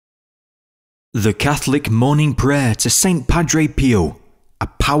The Catholic Morning Prayer to Saint Padre Pio, a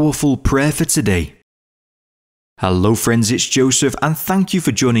powerful prayer for today. Hello friends, it's Joseph and thank you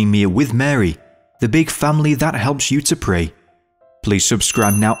for joining me with Mary, the big family that helps you to pray. Please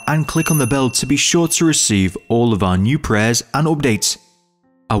subscribe now and click on the bell to be sure to receive all of our new prayers and updates.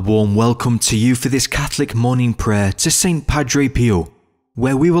 A warm welcome to you for this Catholic Morning Prayer to Saint Padre Pio,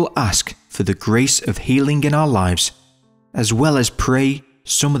 where we will ask for the grace of healing in our lives, as well as pray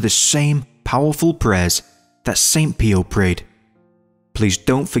some of the same powerful prayers that Saint Pio prayed. Please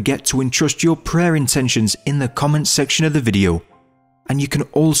don't forget to entrust your prayer intentions in the comments section of the video, and you can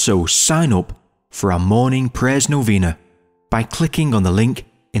also sign up for our morning prayers novena by clicking on the link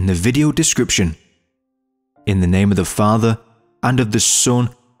in the video description. In the name of the Father, and of the Son,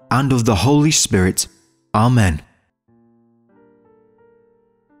 and of the Holy Spirit. Amen.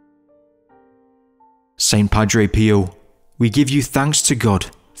 Saint Padre Pio, we give you thanks to God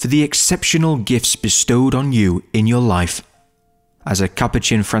for the exceptional gifts bestowed on you in your life. As a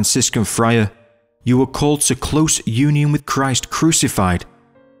Capuchin Franciscan friar, you were called to close union with Christ crucified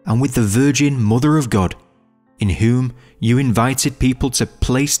and with the Virgin Mother of God, in whom you invited people to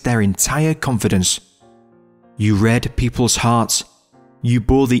place their entire confidence. You read people's hearts. You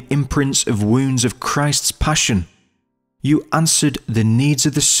bore the imprints of wounds of Christ's passion. You answered the needs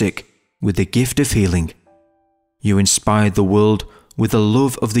of the sick with the gift of healing. You inspired the world with a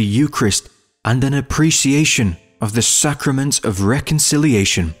love of the Eucharist and an appreciation of the sacrament of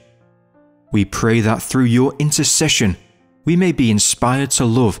reconciliation. We pray that through your intercession we may be inspired to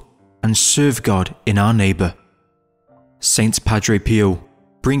love and serve God in our neighbour. Saint Padre Pio,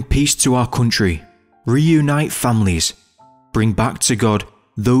 bring peace to our country, reunite families, bring back to God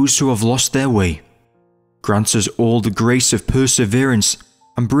those who have lost their way. Grant us all the grace of perseverance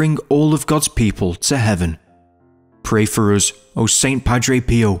and bring all of God's people to heaven. Pray for us, O Saint Padre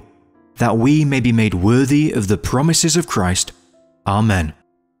Pio, that we may be made worthy of the promises of Christ. Amen.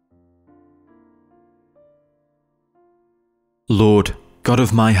 Lord, God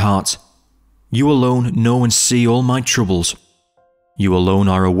of my heart, you alone know and see all my troubles. You alone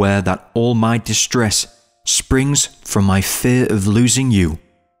are aware that all my distress springs from my fear of losing you,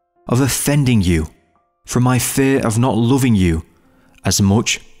 of offending you, from my fear of not loving you as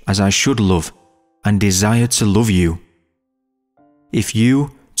much as I should love and desire to love you. If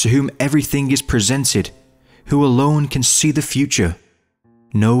you, to whom everything is presented, who alone can see the future,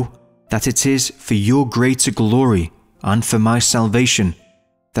 know that it is for your greater glory and for my salvation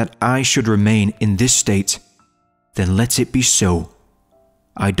that I should remain in this state, then let it be so.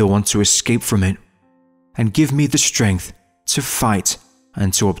 I don't want to escape from it, and give me the strength to fight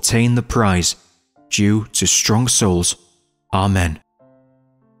and to obtain the prize due to strong souls. Amen.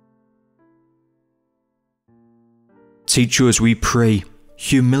 Teach us, we pray,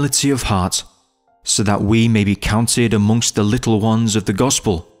 humility of heart, so that we may be counted amongst the little ones of the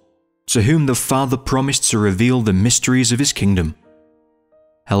gospel, to whom the Father promised to reveal the mysteries of his kingdom.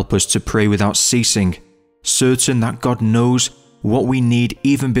 Help us to pray without ceasing, certain that God knows what we need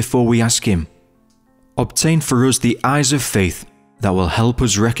even before we ask him. Obtain for us the eyes of faith that will help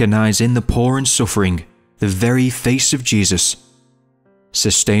us recognize in the poor and suffering the very face of Jesus.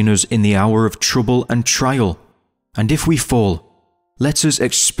 Sustain us in the hour of trouble and trial, and if we fall, let us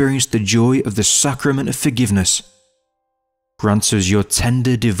experience the joy of the sacrament of forgiveness. Grant us your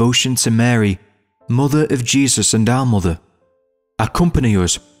tender devotion to Mary, Mother of Jesus and our Mother. Accompany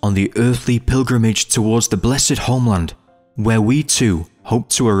us on the earthly pilgrimage towards the blessed homeland, where we too hope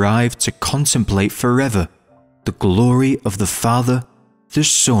to arrive to contemplate forever the glory of the Father, the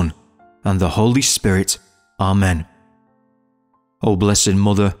Son, and the Holy Spirit. Amen. O Blessed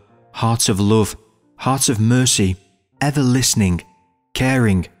Mother, heart of love, heart of mercy, ever listening,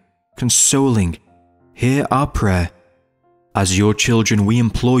 caring, consoling, hear our prayer. As your children, we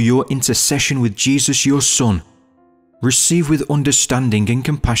implore your intercession with Jesus, your Son. Receive with understanding and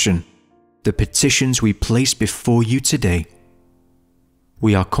compassion the petitions we place before you today.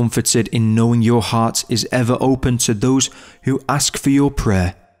 We are comforted in knowing your heart is ever open to those who ask for your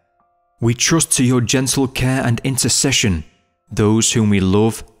prayer. We trust to your gentle care and intercession those whom we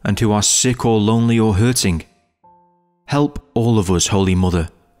love and who are sick or lonely or hurting. Help all of us, Holy Mother,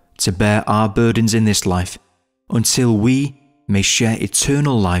 to bear our burdens in this life until we may share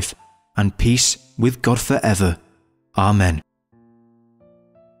eternal life and peace with God forever. Amen.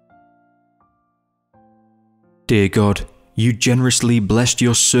 Dear God, you generously blessed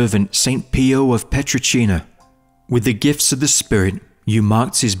your servant Saint Pio of Pietrelcina. With the gifts of the Spirit, you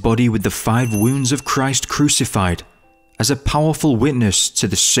marked his body with the 5 wounds of Christ crucified as a powerful witness to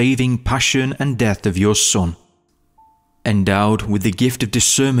the saving passion and death of your Son. Endowed with the gift of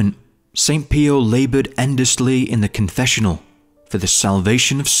discernment, Saint Pio laboured endlessly in the confessional for the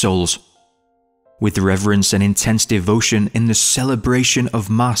salvation of souls. With reverence and intense devotion in the celebration of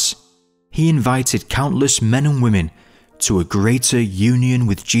Mass, he invited countless men and women to a greater union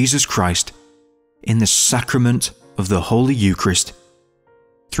with Jesus Christ in the sacrament of the Holy Eucharist.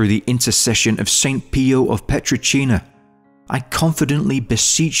 Through the intercession of Saint Pio of Pietrelcina, I confidently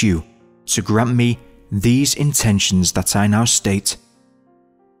beseech you to grant me these intentions that I now state.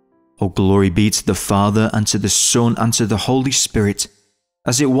 O glory be to the Father, and to the Son, and to the Holy Spirit,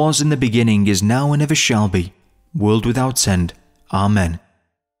 as it was in the beginning, is now, and ever shall be, world without end. Amen.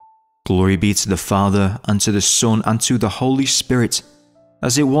 Glory be to the Father, and to the Son, and to the Holy Spirit,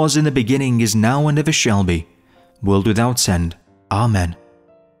 as it was in the beginning, is now, and ever shall be, world without end. Amen.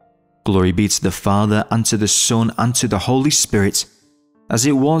 Glory be to the Father, and to the Son, and to the Holy Spirit, as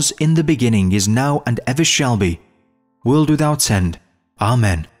it was in the beginning, is now, and ever shall be, world without end.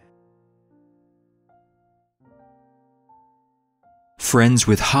 Amen. Friends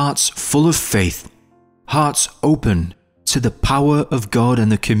with hearts full of faith, hearts open to the power of God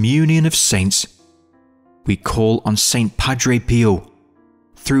and the communion of saints, we call on Saint Padre Pio,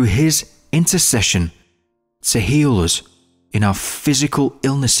 through his intercession, to heal us in our physical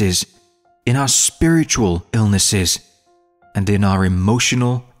illnesses, in our spiritual illnesses, and in our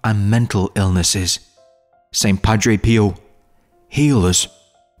emotional and mental illnesses. Saint Padre Pio, heal us.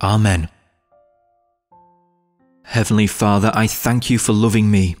 Amen. Heavenly Father, I thank you for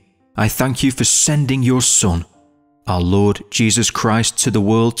loving me. I thank you for sending your Son, our Lord Jesus Christ, to the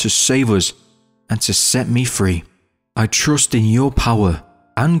world to save us and to set me free. I trust in your power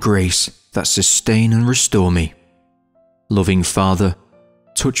and grace that sustain and restore me. Loving Father,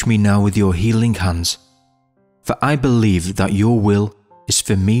 touch me now with your healing hands, for I believe that your will is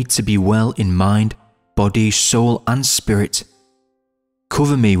for me to be well in mind, body, soul, and spirit.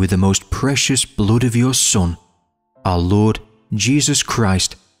 Cover me with the most precious blood of your Son, our Lord Jesus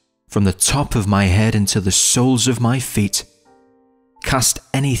Christ, from the top of my head unto the soles of my feet. Cast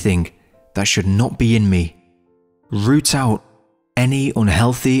anything that should not be in me. Root out any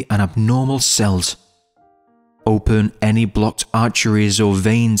unhealthy and abnormal cells. Open any blocked arteries or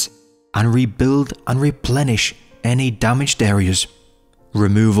veins, and rebuild and replenish any damaged areas.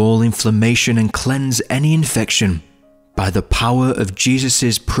 Remove all inflammation and cleanse any infection by the power of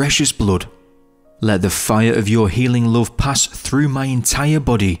Jesus' precious blood. Let the fire of your healing love pass through my entire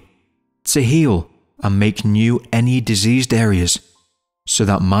body to heal and make new any diseased areas, so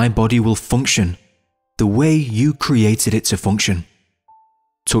that my body will function the way you created it to function.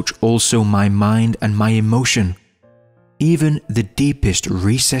 Touch also my mind and my emotion, even the deepest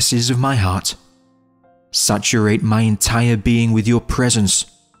recesses of my heart. Saturate my entire being with your presence,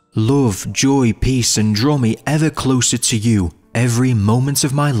 love, joy, peace, and draw me ever closer to you every moment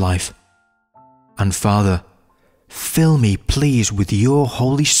of my life. And Father, fill me please with your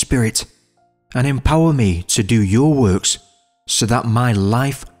Holy Spirit, and empower me to do your works, so that my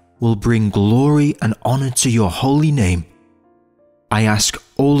life will bring glory and honor to your holy name. I ask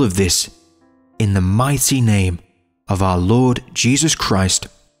all of this in the mighty name of our Lord Jesus Christ.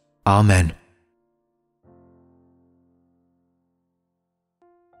 Amen.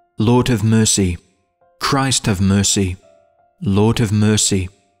 Lord have mercy. Christ have mercy. Lord have mercy.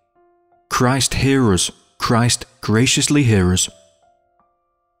 Christ hear us. Christ graciously hear us.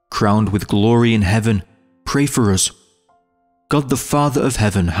 Crowned with glory in heaven, pray for us. God the Father of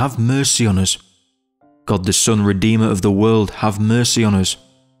heaven, have mercy on us. God the Son, Redeemer of the world, have mercy on us.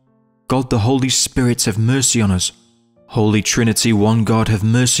 God the Holy Spirit, have mercy on us. Holy Trinity, one God, have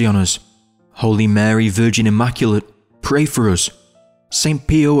mercy on us. Holy Mary, Virgin Immaculate, pray for us. Saint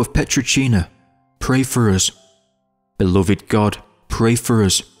Pio of Pietrelcina, pray for us. Beloved God, pray for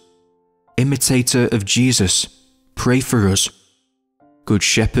us. Imitator of Jesus, pray for us. Good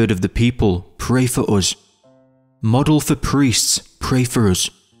Shepherd of the people, pray for us. Model for priests, pray for us.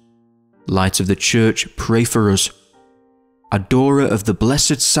 Light of the Church, pray for us. Adorer of the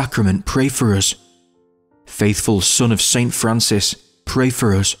Blessed Sacrament, pray for us. Faithful Son of Saint Francis, pray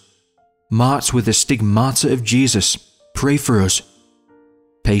for us. Marked with the stigmata of Jesus, pray for us.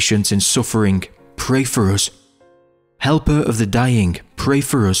 Patient in suffering, pray for us. Helper of the dying, pray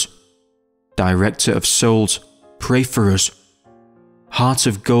for us. Director of souls, pray for us. Heart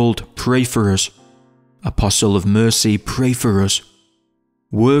of gold, pray for us. Apostle of mercy, pray for us.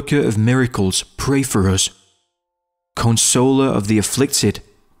 Worker of miracles, pray for us. Consoler of the afflicted,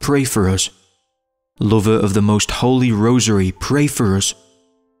 pray for us. Lover of the most holy Rosary, pray for us.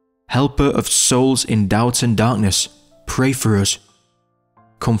 Helper of souls in doubt and darkness, pray for us.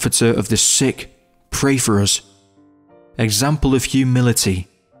 Comforter of the sick, pray for us. Example of humility,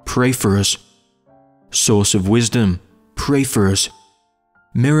 pray for us. Source of wisdom, pray for us.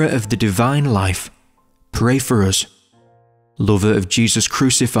 Mirror of the divine life, pray for us. Lover of Jesus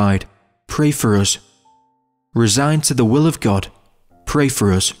crucified, pray for us. Resigned to the will of God, pray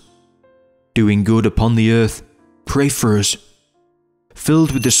for us. Doing good upon the earth, pray for us.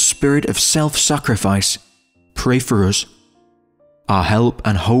 Filled with the spirit of self-sacrifice, pray for us. Our help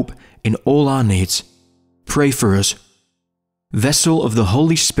and hope in all our needs, pray for us. Vessel of the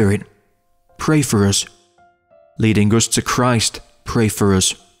Holy Spirit, pray for us. Leading us to Christ, pray for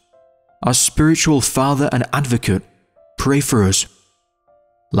us. Our spiritual Father and Advocate, pray for us.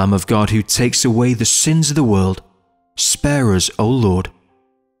 Lamb of God who takes away the sins of the world, spare us, O Lord.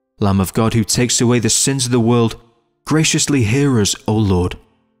 Lamb of God who takes away the sins of the world, graciously hear us, O Lord.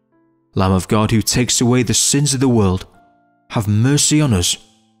 Lamb of God who takes away the sins of the world, have mercy on us.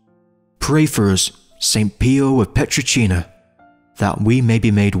 Pray for us, Saint Pio of Pietrelcina, that we may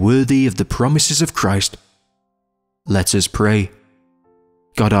be made worthy of the promises of Christ. Let us pray.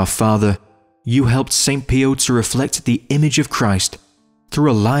 God our Father, you helped Saint Pio to reflect the image of Christ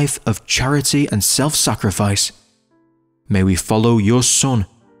through a life of charity and self-sacrifice. May we follow your Son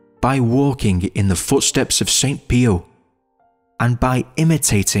by walking in the footsteps of Saint Pio and by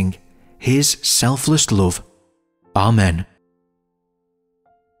imitating his selfless love. Amen.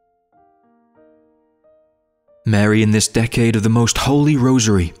 Mary, in this decade of the Most Holy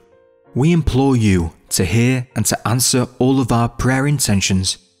Rosary, we implore you to hear and to answer all of our prayer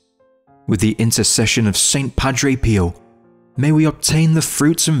intentions. With the intercession of Saint Padre Pio, may we obtain the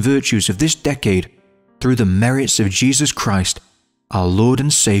fruits and virtues of this decade through the merits of Jesus Christ, our Lord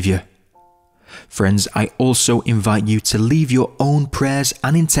and Saviour. Friends, I also invite you to leave your own prayers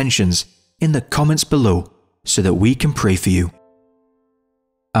and intentions in the comments below so that we can pray for you.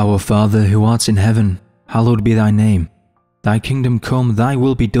 Our Father who art in heaven, hallowed be thy name. Thy kingdom come, thy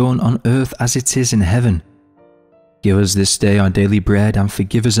will be done on earth as it is in heaven. Give us this day our daily bread, and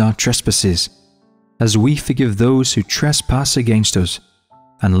forgive us our trespasses, as we forgive those who trespass against us.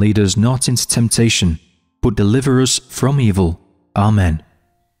 And lead us not into temptation, but deliver us from evil. Amen.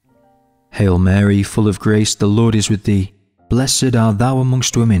 Hail Mary, full of grace, the Lord is with thee. Blessed art thou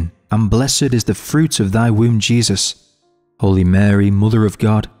amongst women, and blessed is the fruit of thy womb, Jesus. Holy Mary, Mother of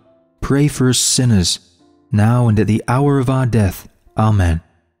God, pray for us sinners, now and at the hour of our death. Amen.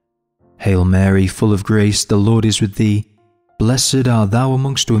 Hail Mary, full of grace, the Lord is with thee. Blessed art thou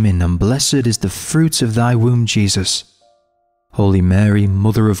amongst women, and blessed is the fruit of thy womb, Jesus. Holy Mary,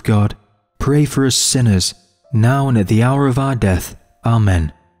 Mother of God, pray for us sinners, now and at the hour of our death.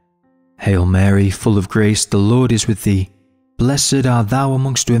 Amen. Hail Mary, full of grace, the Lord is with thee. Blessed art thou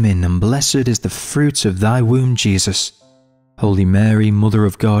amongst women, and blessed is the fruit of thy womb, Jesus. Holy Mary, Mother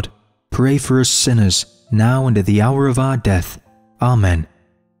of God, pray for us sinners, now and at the hour of our death. Amen.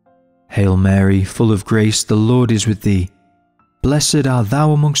 Hail Mary, full of grace, the Lord is with thee. Blessed art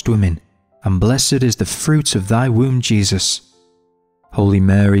thou amongst women, and blessed is the fruit of thy womb, Jesus. Holy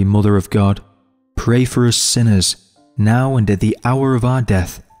Mary, Mother of God, pray for us sinners, now and at the hour of our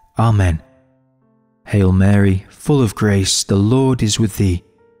death. Amen. Hail Mary, full of grace, the Lord is with thee.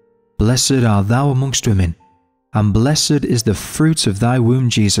 Blessed art thou amongst women, and blessed is the fruit of thy womb,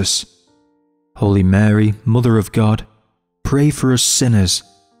 Jesus. Holy Mary, Mother of God, pray for us sinners,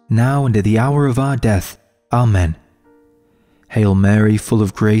 now and at the hour of our death. Amen. Hail Mary, full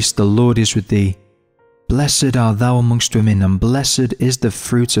of grace, the Lord is with thee. Blessed art thou amongst women, and blessed is the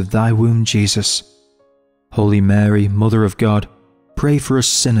fruit of thy womb, Jesus. Holy Mary, Mother of God, pray for us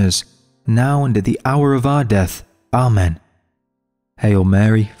sinners, now and at the hour of our death. Amen. Hail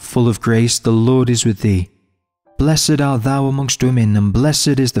Mary, full of grace, the Lord is with thee. Blessed art thou amongst women, and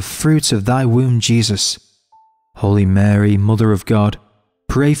blessed is the fruit of thy womb, Jesus. Holy Mary, Mother of God,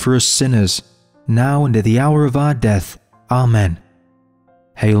 pray for us sinners, now and at the hour of our death. Amen.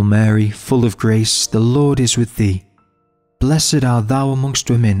 Hail Mary, full of grace, the Lord is with thee. Blessed art thou amongst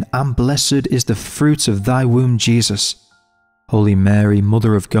women, and blessed is the fruit of thy womb, Jesus. Holy Mary,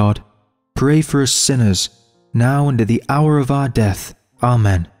 Mother of God, pray for us sinners, now and at the hour of our death.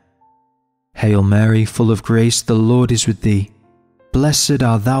 Amen. Hail Mary, full of grace, the Lord is with thee. Blessed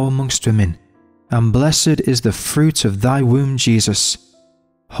art thou amongst women, and blessed is the fruit of thy womb, Jesus.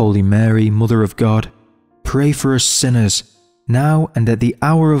 Holy Mary, Mother of God, pray for us sinners, now and at the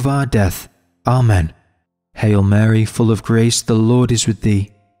hour of our death. Amen. Hail Mary, full of grace, the Lord is with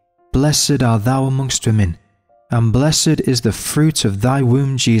thee. Blessed art thou amongst women, and blessed is the fruit of thy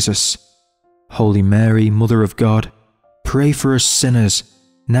womb, Jesus. Holy Mary, Mother of God, pray for us sinners,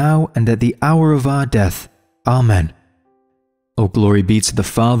 now and at the hour of our death. Amen. O glory be to the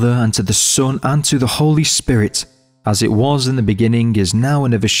Father, and to the Son, and to the Holy Spirit, as it was in the beginning, is now,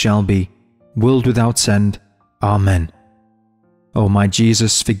 and ever shall be, world without end. Amen. O my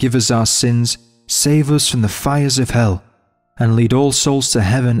Jesus, forgive us our sins, save us from the fires of hell, and lead all souls to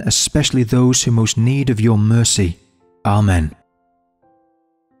heaven, especially those who most need of your mercy. Amen.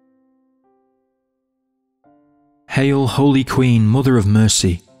 Hail, Holy Queen, Mother of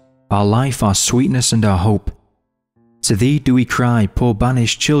Mercy, our life, our sweetness, and our hope. To thee do we cry, poor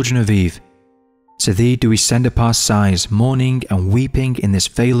banished children of Eve. To thee do we send up our sighs, mourning and weeping in this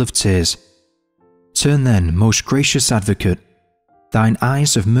vale of tears. Turn then, most gracious Advocate, thine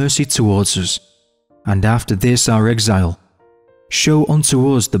eyes of mercy towards us, and after this our exile, show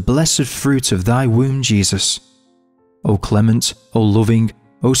unto us the blessed fruit of thy womb, Jesus. O clement, O loving,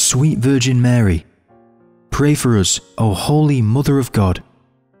 O sweet Virgin Mary, pray for us, O Holy Mother of God,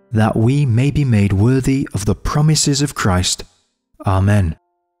 that we may be made worthy of the promises of Christ. Amen.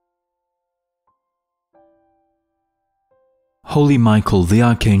 Holy Michael, the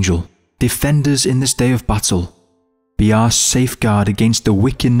Archangel, defend us in this day of battle. Be our safeguard against the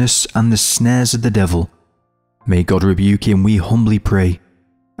wickedness and the snares of the devil. May God rebuke him, we humbly pray.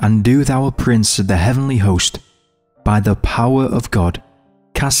 And do thou, Prince of the heavenly host, by the power of God,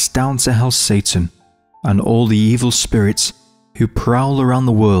 cast down to hell Satan and all the evil spirits who prowl around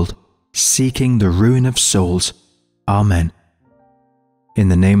the world, seeking the ruin of souls. Amen. In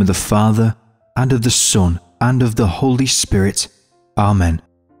the name of the Father, and of the Son, and of the Holy Spirit. Amen.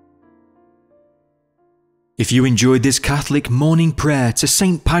 If you enjoyed this Catholic morning prayer to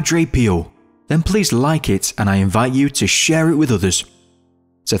Saint Padre Pio, then please like it, and I invite you to share it with others.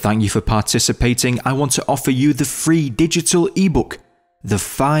 To thank you for participating, I want to offer you the free digital ebook, The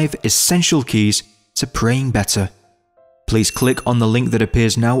 5 Essential Keys to Praying Better. Please click on the link that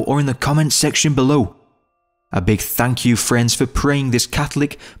appears now or in the comments section below. A big thank you, friends, for praying this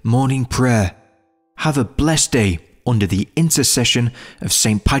Catholic morning prayer. Have a blessed day under the intercession of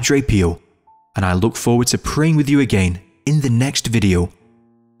Saint Padre Pio, and I look forward to praying with you again in the next video.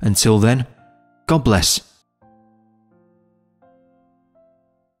 Until then, God bless.